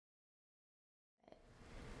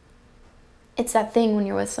it's that thing when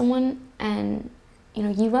you're with someone and, you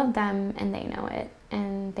know, you love them and they know it,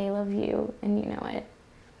 and they love you and you know it.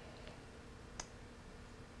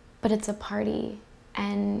 But it's a party,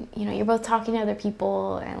 and, you know, you're both talking to other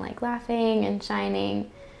people and like laughing and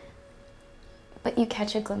shining, but you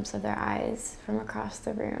catch a glimpse of their eyes from across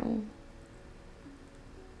the room.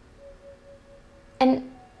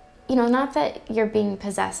 And, you know, not that you're being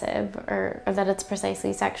possessive or that it's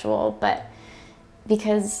precisely sexual, but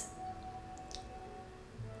because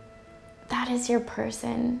that is your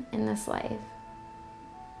person in this life.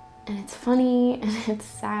 And it's funny and it's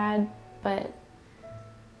sad, but,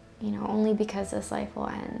 you know, only because this life will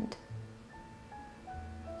end.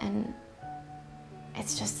 And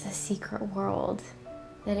it's just this secret world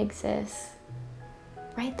that exists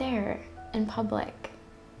right there in public,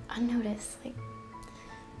 unnoticed. Like,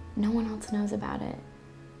 no one else knows about it.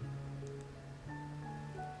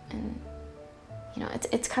 And, you know,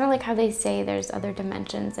 it's kind of like how they say there's other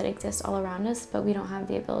dimensions that exist all around us, but we don't have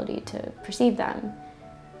the ability to perceive them.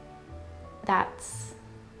 That's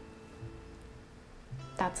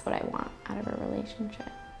what I want out of a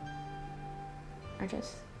relationship. Or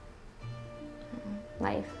just, I don't know,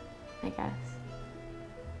 life, I guess.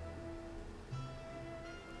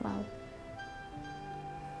 Love.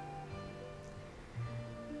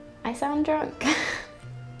 I sound drunk.